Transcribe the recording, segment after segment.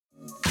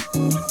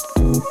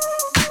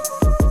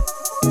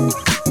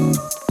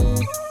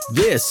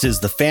This is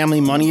the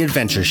Family Money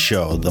Adventure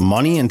Show, the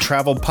money and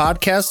travel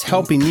podcast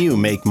helping you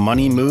make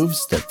money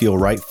moves that feel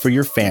right for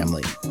your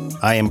family.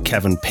 I am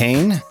Kevin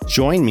Payne.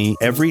 Join me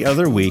every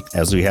other week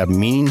as we have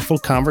meaningful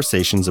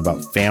conversations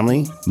about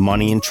family,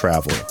 money, and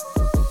travel.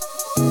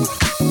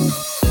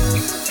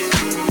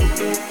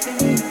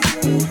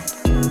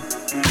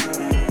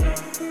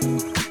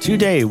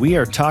 Today, we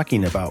are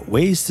talking about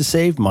ways to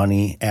save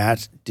money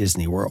at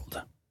Disney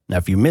World. Now,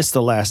 if you missed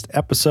the last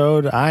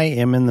episode, I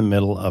am in the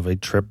middle of a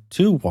trip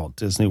to Walt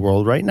Disney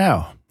World right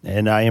now,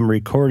 and I am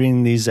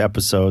recording these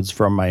episodes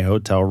from my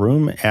hotel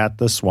room at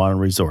the Swan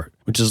Resort,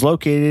 which is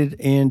located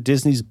in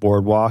Disney's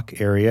Boardwalk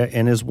area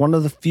and is one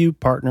of the few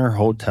partner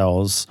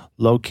hotels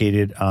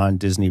located on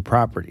Disney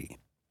property.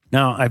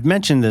 Now, I've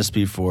mentioned this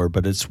before,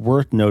 but it's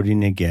worth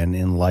noting again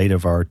in light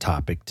of our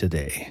topic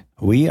today.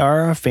 We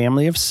are a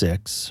family of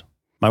 6.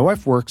 My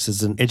wife works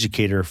as an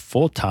educator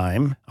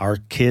full-time. Our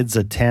kids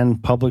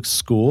attend public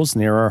schools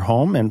near our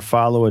home and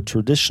follow a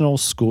traditional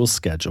school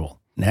schedule.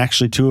 And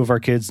actually, 2 of our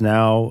kids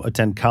now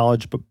attend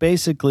college, but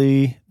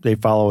basically, they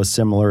follow a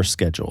similar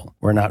schedule.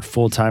 We're not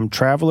full-time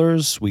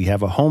travelers. We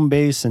have a home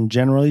base and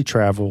generally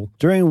travel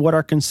during what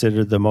are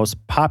considered the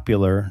most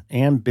popular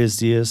and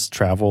busiest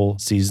travel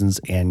seasons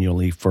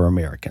annually for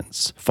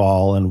Americans: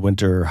 fall and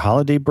winter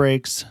holiday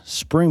breaks,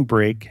 spring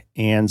break,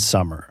 and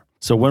summer.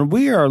 So when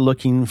we are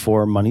looking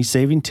for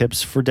money-saving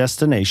tips for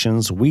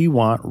destinations, we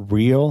want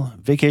real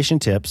vacation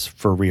tips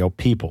for real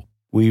people.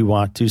 We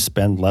want to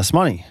spend less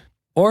money,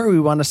 or we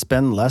want to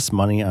spend less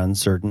money on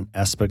certain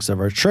aspects of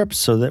our trip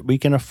so that we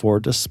can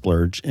afford to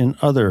splurge in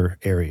other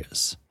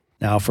areas.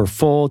 Now, for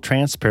full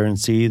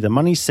transparency, the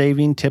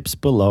money-saving tips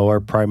below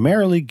are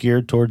primarily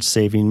geared towards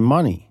saving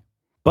money.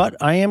 But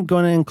I am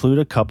going to include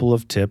a couple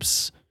of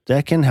tips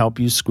that can help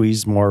you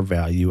squeeze more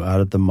value out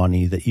of the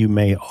money that you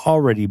may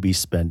already be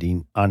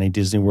spending on a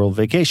Disney World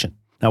vacation.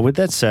 Now, with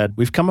that said,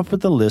 we've come up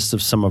with a list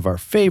of some of our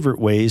favorite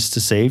ways to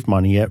save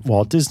money at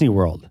Walt Disney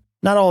World.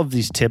 Not all of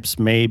these tips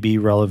may be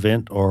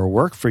relevant or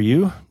work for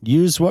you.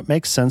 Use what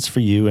makes sense for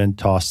you and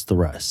toss the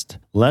rest.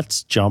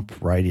 Let's jump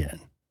right in.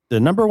 The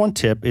number 1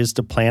 tip is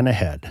to plan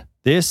ahead.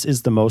 This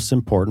is the most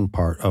important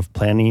part of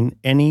planning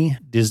any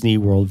Disney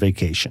World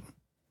vacation.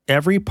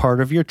 Every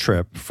part of your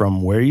trip,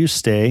 from where you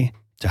stay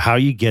to how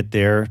you get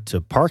there, to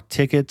park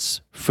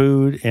tickets,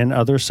 food, and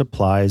other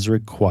supplies,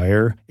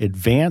 require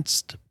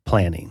advanced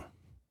planning,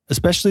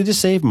 especially to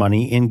save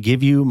money and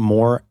give you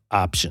more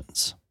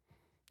options.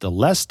 The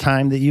less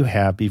time that you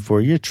have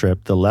before your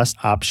trip, the less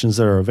options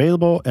that are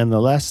available and the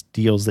less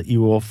deals that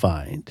you will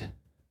find.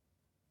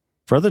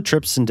 For other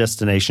trips and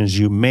destinations,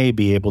 you may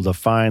be able to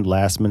find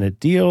last-minute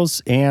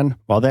deals, and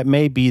while that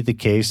may be the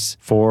case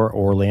for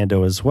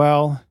Orlando as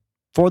well,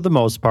 for the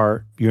most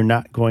part, you're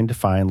not going to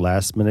find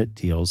last-minute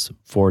deals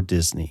for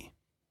Disney.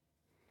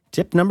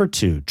 Tip number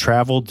 2,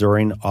 travel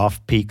during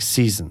off-peak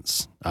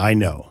seasons. I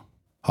know,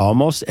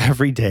 almost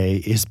every day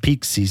is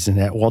peak season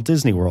at Walt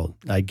Disney World.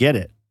 I get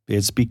it.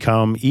 It's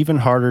become even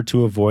harder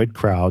to avoid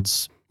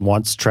crowds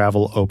once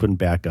travel opened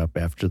back up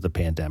after the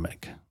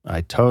pandemic.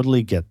 I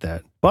totally get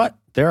that. But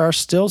there are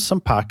still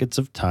some pockets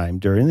of time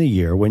during the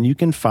year when you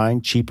can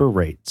find cheaper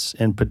rates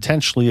and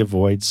potentially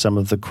avoid some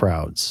of the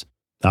crowds.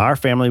 Now, our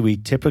family, we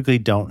typically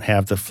don't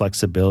have the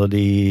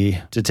flexibility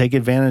to take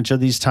advantage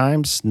of these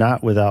times,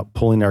 not without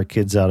pulling our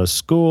kids out of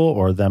school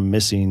or them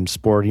missing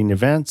sporting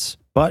events.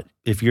 But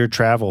if your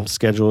travel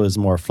schedule is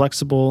more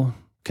flexible,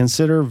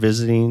 consider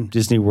visiting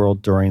Disney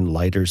World during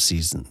lighter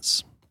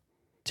seasons.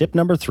 Tip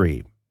number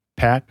 3,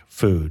 pack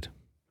food.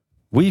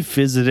 We've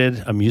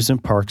visited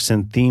amusement parks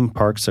and theme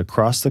parks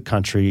across the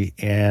country,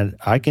 and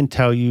I can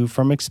tell you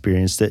from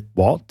experience that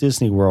Walt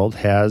Disney World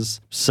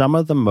has some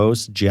of the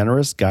most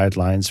generous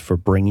guidelines for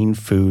bringing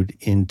food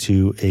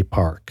into a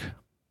park.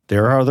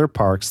 There are other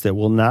parks that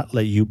will not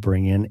let you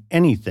bring in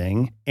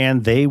anything,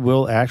 and they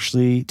will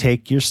actually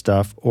take your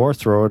stuff or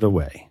throw it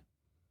away.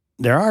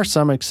 There are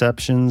some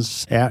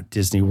exceptions at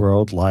Disney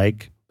World,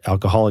 like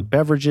alcoholic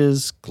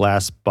beverages,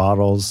 glass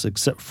bottles,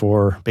 except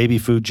for baby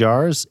food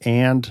jars,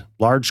 and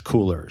large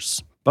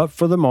coolers. But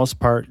for the most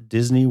part,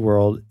 Disney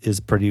World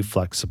is pretty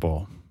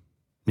flexible.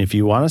 If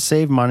you want to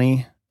save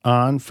money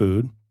on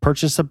food,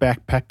 purchase a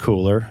backpack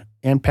cooler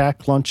and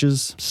pack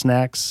lunches,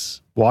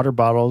 snacks, water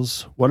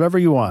bottles, whatever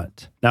you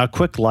want. Now, a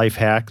quick life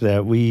hack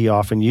that we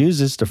often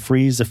use is to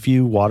freeze a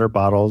few water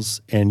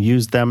bottles and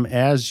use them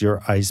as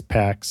your ice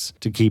packs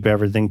to keep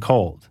everything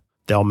cold.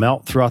 They'll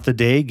melt throughout the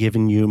day,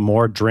 giving you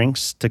more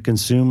drinks to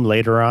consume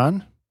later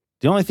on.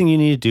 The only thing you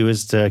need to do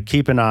is to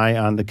keep an eye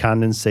on the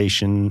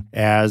condensation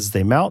as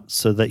they melt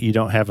so that you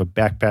don't have a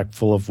backpack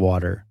full of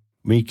water.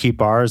 We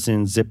keep ours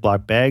in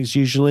Ziploc bags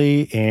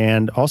usually,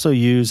 and also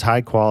use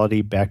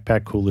high-quality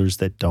backpack coolers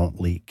that don't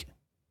leak.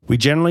 We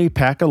generally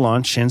pack a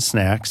lunch and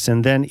snacks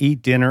and then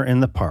eat dinner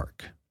in the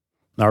park.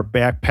 Our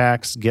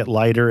backpacks get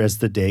lighter as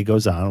the day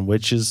goes on,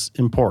 which is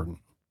important.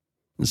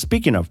 And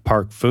speaking of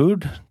park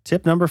food,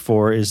 tip number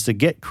 4 is to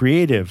get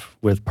creative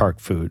with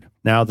park food.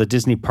 Now, the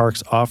Disney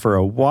parks offer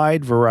a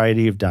wide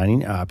variety of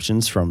dining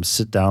options, from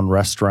sit-down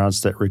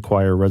restaurants that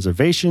require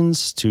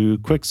reservations to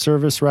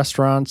quick-service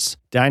restaurants,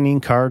 dining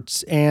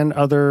carts, and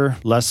other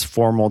less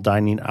formal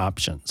dining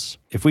options.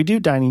 If we do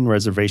dining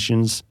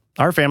reservations,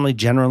 our family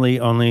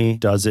generally only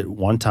does it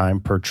one time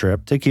per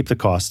trip to keep the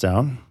cost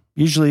down,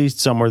 usually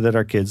somewhere that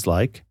our kids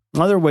like.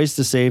 Other ways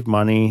to save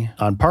money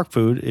on park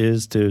food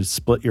is to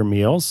split your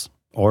meals,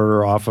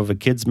 order off of a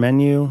kid's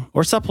menu,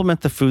 or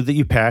supplement the food that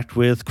you packed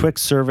with quick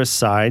service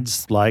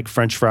sides like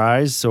French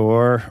fries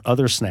or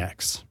other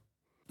snacks.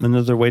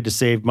 Another way to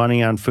save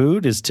money on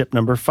food is tip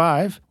number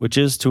 5, which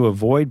is to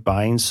avoid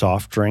buying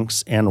soft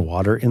drinks and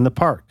water in the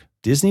park.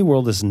 Disney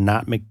World is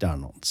not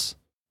McDonald's.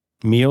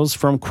 Meals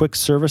from quick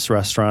service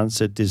restaurants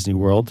at Disney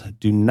World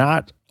do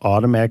not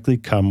automatically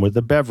come with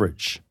a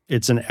beverage.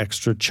 It's an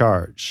extra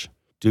charge.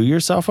 Do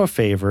yourself a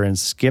favor and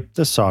skip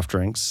the soft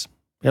drinks,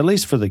 at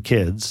least for the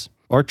kids,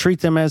 or treat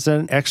them as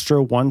an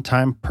extra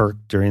one-time perk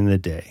during the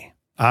day.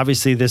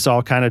 Obviously, this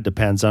all kind of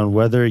depends on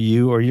whether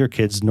you or your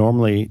kids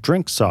normally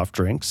drink soft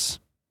drinks.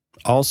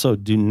 Also,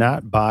 do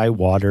not buy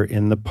water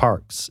in the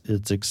parks.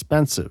 It's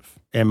expensive.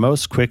 And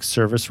most quick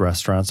service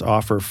restaurants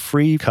offer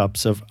free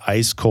cups of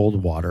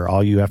ice-cold water.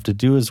 All you have to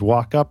do is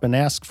walk up and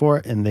ask for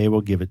it, and they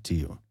will give it to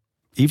you.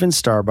 Even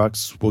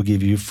Starbucks will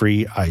give you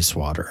free ice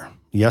water.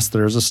 Yes,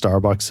 there's a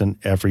Starbucks in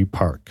every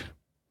park.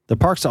 The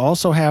parks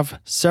also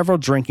have several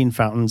drinking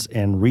fountains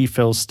and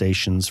refill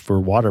stations for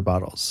water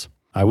bottles.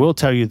 I will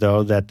tell you,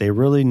 though, that they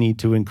really need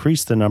to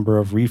increase the number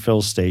of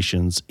refill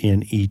stations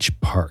in each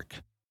park.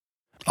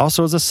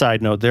 Also, as a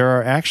side note, there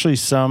are actually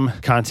some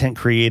content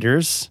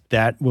creators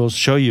that will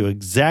show you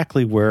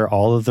exactly where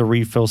all of the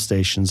refill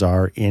stations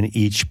are in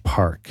each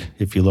park.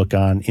 If you look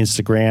on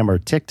Instagram or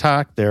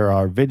TikTok, there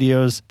are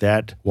videos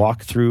that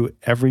walk through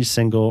every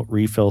single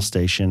refill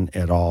station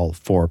at all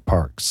 4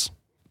 parks.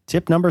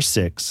 Tip number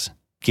 6.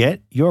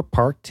 Get your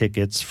park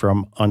tickets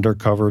from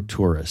Undercover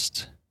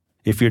Tourist.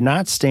 If you're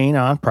not staying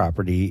on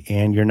property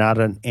and you're not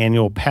an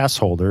annual pass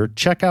holder,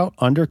 check out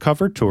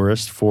Undercover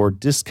Tourist for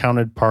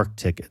discounted park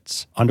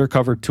tickets.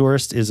 Undercover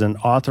Tourist is an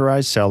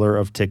authorized seller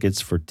of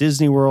tickets for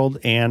Disney World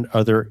and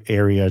other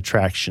area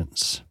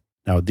attractions.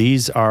 Now,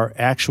 these are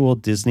actual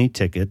Disney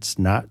tickets,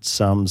 not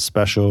some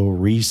special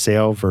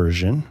resale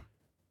version.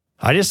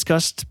 I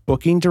discussed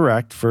booking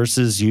direct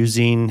versus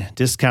using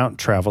discount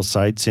travel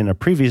sites in a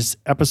previous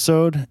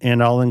episode,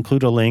 and I'll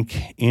include a link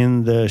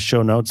in the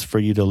show notes for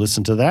you to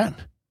listen to that.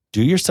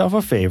 Do yourself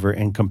a favor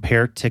and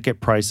compare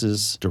ticket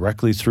prices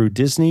directly through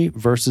Disney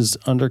versus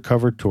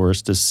Undercover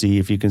Tourist to see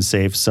if you can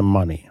save some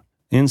money.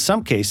 In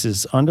some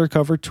cases,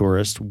 Undercover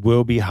Tourist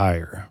will be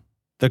higher.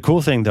 The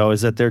cool thing, though,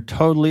 is that they're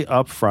totally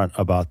upfront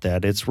about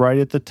that. It's right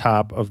at the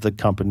top of the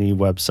company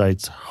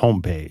website's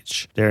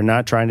homepage. They're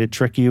not trying to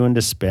trick you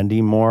into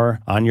spending more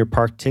on your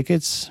park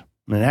tickets.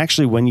 And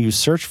actually, when you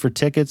search for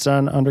tickets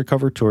on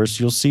Undercover Tourist,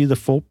 you'll see the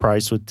full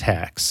price with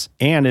tax.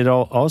 And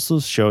it'll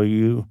also show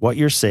you what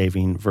you're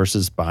saving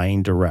versus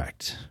buying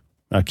direct.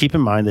 Now, keep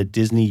in mind that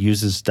Disney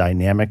uses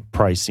dynamic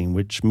pricing,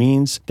 which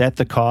means that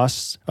the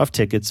cost of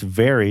tickets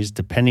varies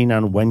depending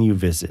on when you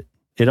visit.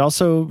 It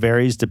also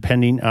varies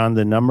depending on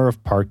the number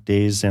of park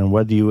days and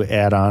whether you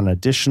add on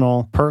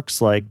additional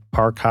perks like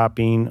park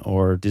hopping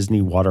or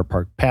Disney water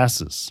park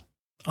passes.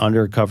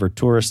 Undercover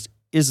Tourist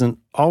isn't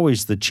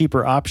always the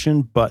cheaper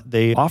option, but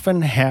they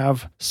often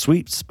have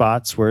sweet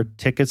spots where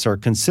tickets are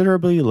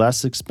considerably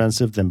less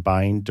expensive than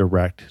buying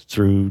direct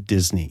through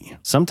Disney.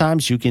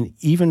 Sometimes you can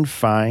even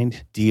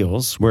find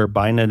deals where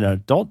buying an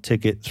adult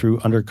ticket through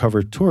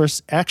Undercover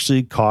Tourist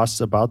actually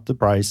costs about the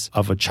price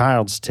of a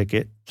child's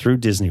ticket through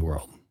Disney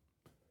World.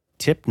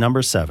 Tip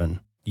number 7,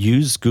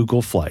 use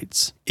Google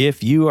Flights.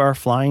 If you are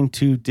flying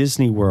to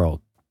Disney World,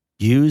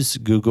 use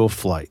Google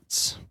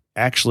Flights.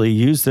 Actually,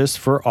 use this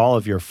for all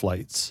of your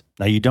flights.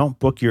 Now, you don't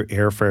book your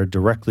airfare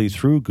directly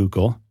through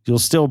Google. You'll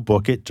still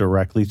book it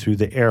directly through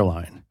the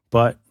airline.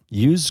 But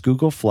use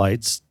Google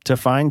Flights to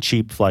find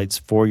cheap flights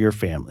for your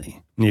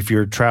family. And if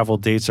your travel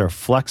dates are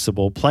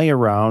flexible, play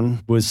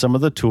around with some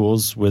of the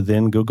tools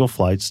within Google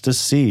Flights to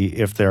see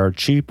if there are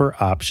cheaper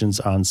options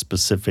on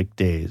specific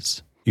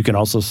days. You can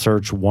also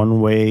search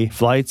one-way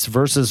flights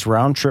versus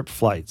round-trip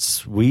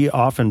flights. We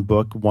often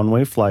book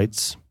one-way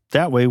flights.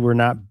 That way, we're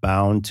not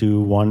bound to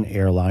one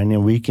airline,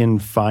 and we can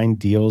find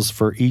deals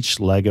for each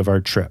leg of our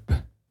trip.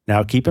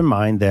 Now, keep in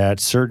mind that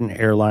certain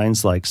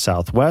airlines like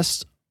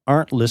Southwest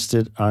aren't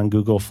listed on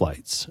Google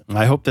Flights.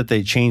 I hope that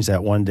they change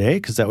that one day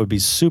because that would be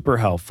super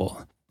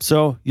helpful.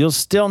 So you'll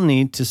still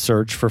need to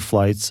search for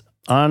flights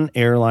on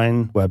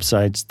airline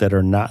websites that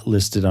are not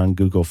listed on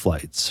Google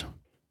Flights.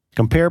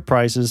 Compare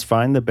prices,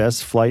 find the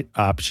best flight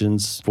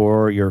options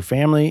for your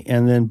family,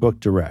 and then book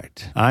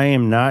direct. I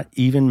am not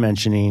even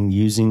mentioning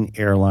using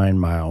airline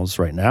miles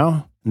right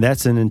now.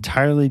 That's an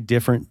entirely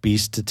different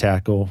beast to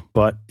tackle,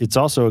 but it's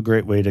also a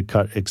great way to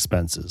cut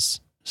expenses.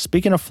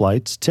 Speaking of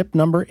flights, tip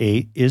number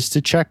 8 is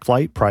to check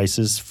flight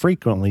prices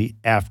frequently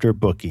after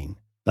booking.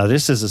 Now,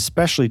 this is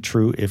especially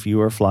true if you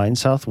are flying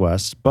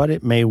Southwest, but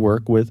it may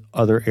work with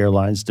other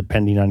airlines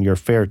depending on your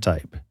fare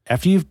type.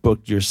 After you've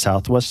booked your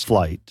Southwest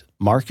flight,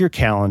 mark your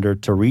calendar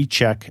to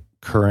recheck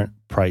current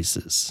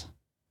prices.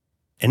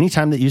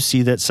 Anytime that you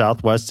see that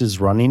Southwest is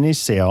running a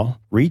sale,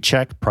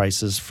 recheck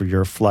prices for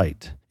your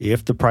flight.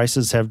 If the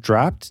prices have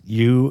dropped,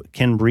 you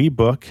can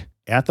rebook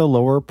at the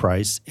lower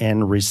price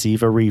and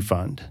receive a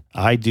refund.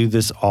 I do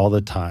this all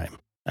the time.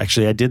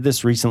 Actually, I did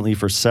this recently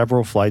for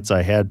several flights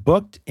I had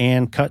booked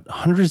and cut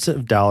hundreds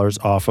of dollars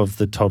off of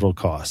the total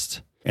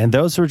cost. And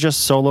those were just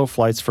solo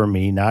flights for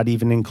me, not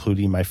even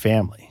including my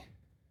family.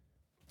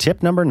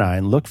 Tip number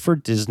 9, look for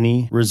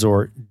Disney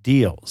resort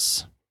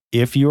deals.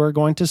 If you are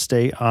going to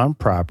stay on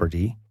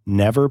property,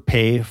 never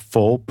pay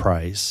full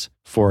price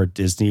for a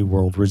Disney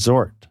World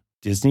resort.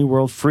 Disney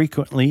World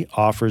frequently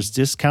offers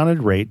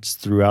discounted rates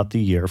throughout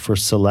the year for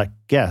select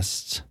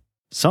guests.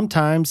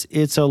 Sometimes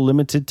it's a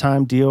limited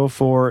time deal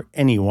for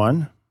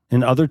anyone,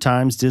 and other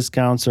times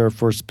discounts are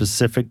for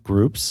specific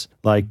groups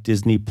like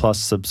Disney Plus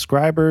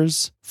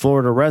subscribers,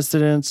 Florida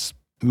residents,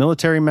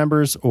 military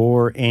members,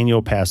 or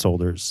annual pass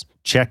holders.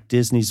 Check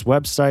Disney's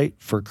website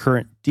for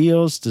current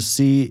deals to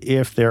see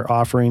if they're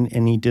offering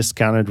any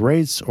discounted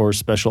rates or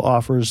special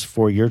offers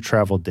for your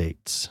travel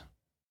dates.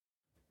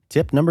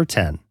 Tip number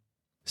 10,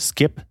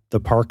 skip the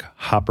park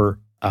hopper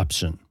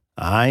option.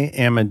 I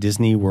am a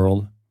Disney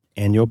World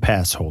annual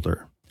pass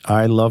holder.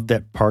 I love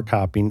that park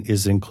hopping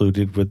is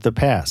included with the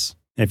pass.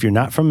 If you're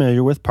not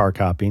familiar with park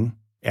hopping,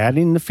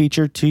 adding the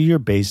feature to your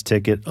base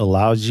ticket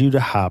allows you to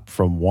hop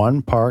from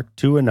one park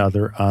to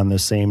another on the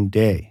same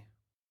day.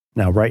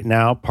 Now, right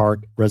now,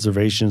 park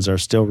reservations are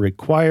still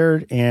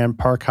required and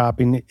park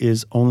hopping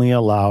is only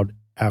allowed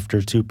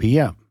after 2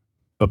 p.m.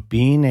 But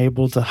being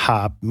able to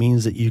hop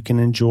means that you can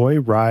enjoy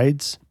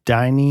rides,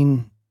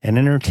 dining, and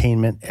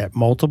entertainment at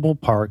multiple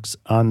parks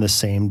on the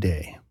same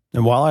day.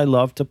 And while I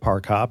love to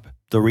park hop,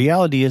 the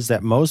reality is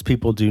that most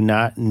people do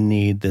not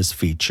need this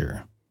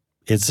feature.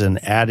 It's an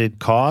added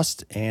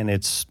cost and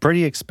it's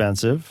pretty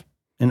expensive.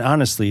 And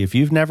honestly, if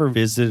you've never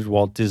visited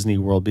Walt Disney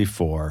World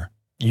before,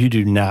 you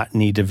do not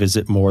need to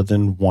visit more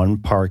than one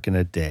park in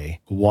a day.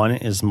 One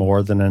is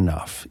more than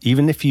enough.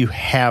 Even if you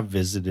have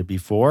visited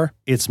before,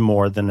 it's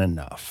more than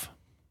enough.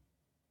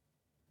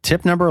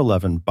 Tip number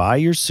 11, buy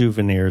your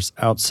souvenirs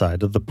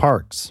outside of the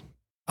parks.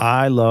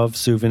 I love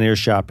souvenir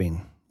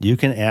shopping. You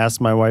can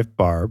ask my wife,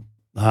 Barb.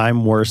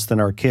 I'm worse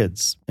than our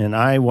kids, and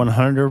I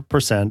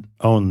 100%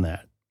 own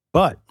that.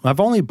 But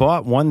I've only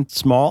bought one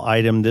small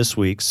item this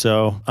week,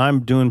 so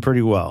I'm doing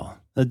pretty well.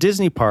 The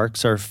Disney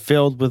parks are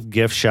filled with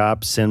gift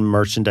shops and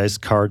merchandise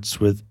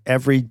carts with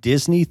every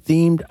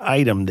Disney-themed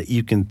item that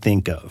you can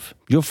think of.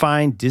 You'll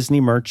find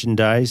Disney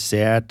merchandise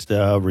at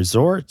the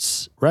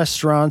resorts,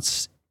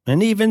 restaurants,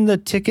 and even the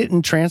ticket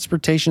and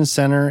transportation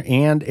center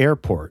and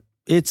airport.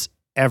 It's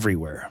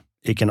everywhere.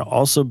 It can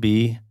also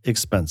be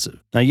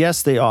expensive. Now,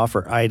 yes, they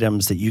offer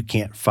items that you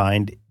can't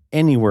find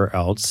anywhere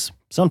else,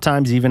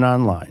 sometimes even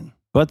online.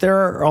 But there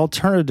are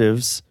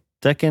alternatives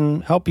that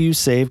can help you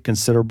save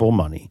considerable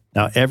money.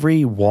 Now,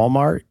 every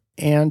Walmart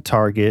and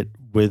Target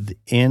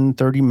within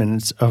 30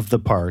 minutes of the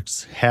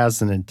parks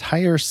has an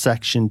entire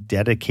section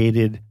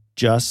dedicated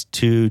just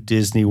to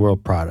Disney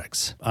World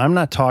products. I'm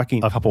not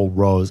talking a couple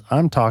rows.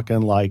 I'm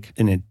talking like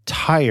an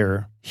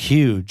entire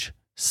huge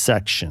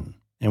section.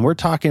 And we're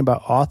talking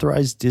about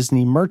authorized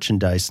Disney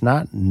merchandise,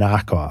 not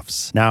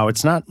knockoffs. Now,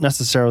 it's not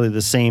necessarily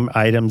the same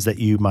items that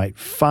you might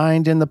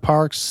find in the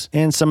parks,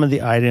 and some of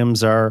the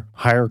items are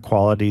higher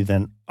quality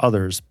than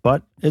others,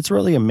 but it's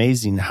really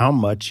amazing how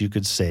much you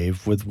could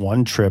save with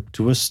one trip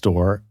to a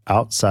store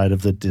outside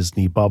of the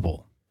Disney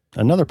bubble.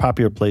 Another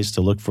popular place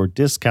to look for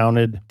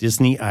discounted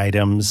Disney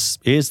items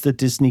is the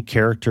Disney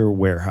Character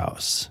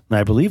Warehouse. And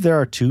I believe there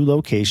are 2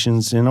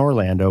 locations in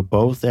Orlando,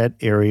 both at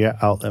area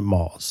outlet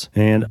malls.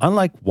 And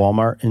unlike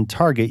Walmart and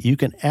Target, you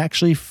can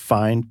actually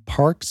find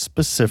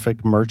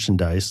park-specific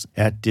merchandise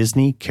at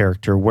Disney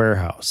Character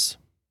Warehouse.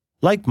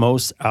 Like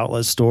most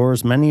outlet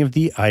stores, many of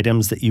the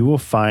items that you will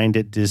find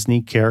at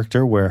Disney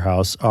Character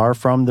Warehouse are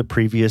from the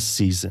previous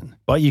season,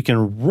 but you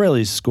can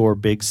really score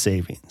big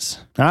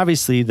savings.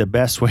 Obviously, the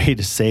best way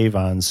to save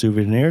on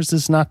souvenirs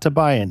is not to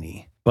buy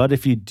any, but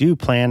if you do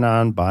plan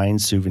on buying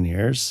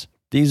souvenirs,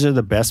 these are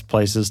the best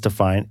places to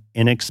find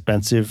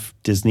inexpensive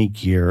Disney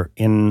gear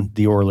in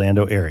the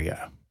Orlando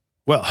area.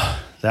 Well,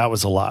 that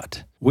was a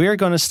lot. We're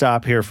going to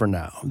stop here for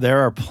now.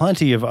 There are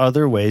plenty of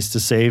other ways to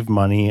save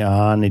money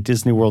on a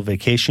Disney World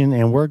vacation,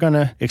 and we're going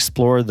to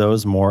explore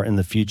those more in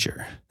the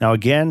future. Now,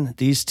 again,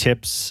 these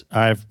tips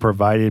I've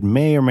provided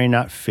may or may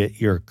not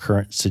fit your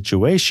current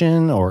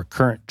situation or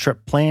current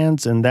trip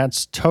plans, and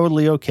that's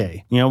totally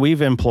okay. You know,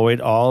 we've employed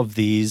all of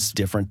these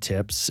different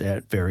tips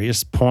at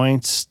various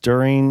points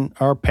during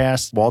our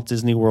past Walt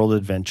Disney World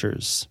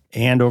adventures.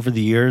 And over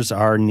the years,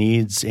 our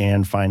needs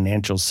and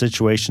financial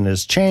situation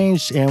has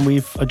changed, and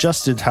we've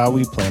adjusted how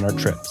we plan our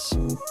trips.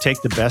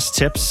 Take the best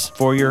tips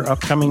for your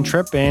upcoming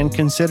trip and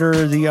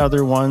consider the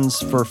other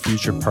ones for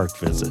future park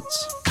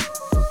visits.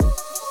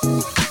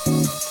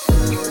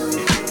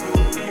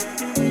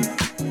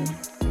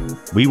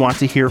 We want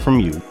to hear from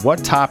you.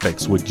 What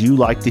topics would you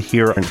like to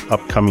hear in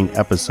upcoming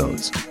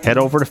episodes? Head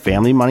over to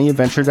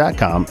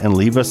FamilyMoneyAdventure.com and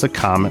leave us a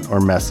comment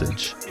or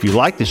message. If you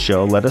like the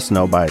show, let us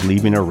know by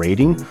leaving a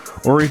rating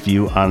or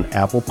review on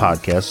Apple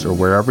Podcasts or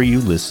wherever you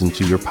listen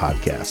to your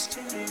podcast.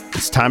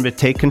 It's time to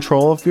take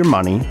control of your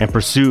money and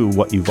pursue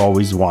what you've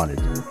always wanted.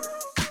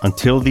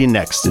 Until the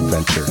next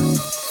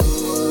adventure.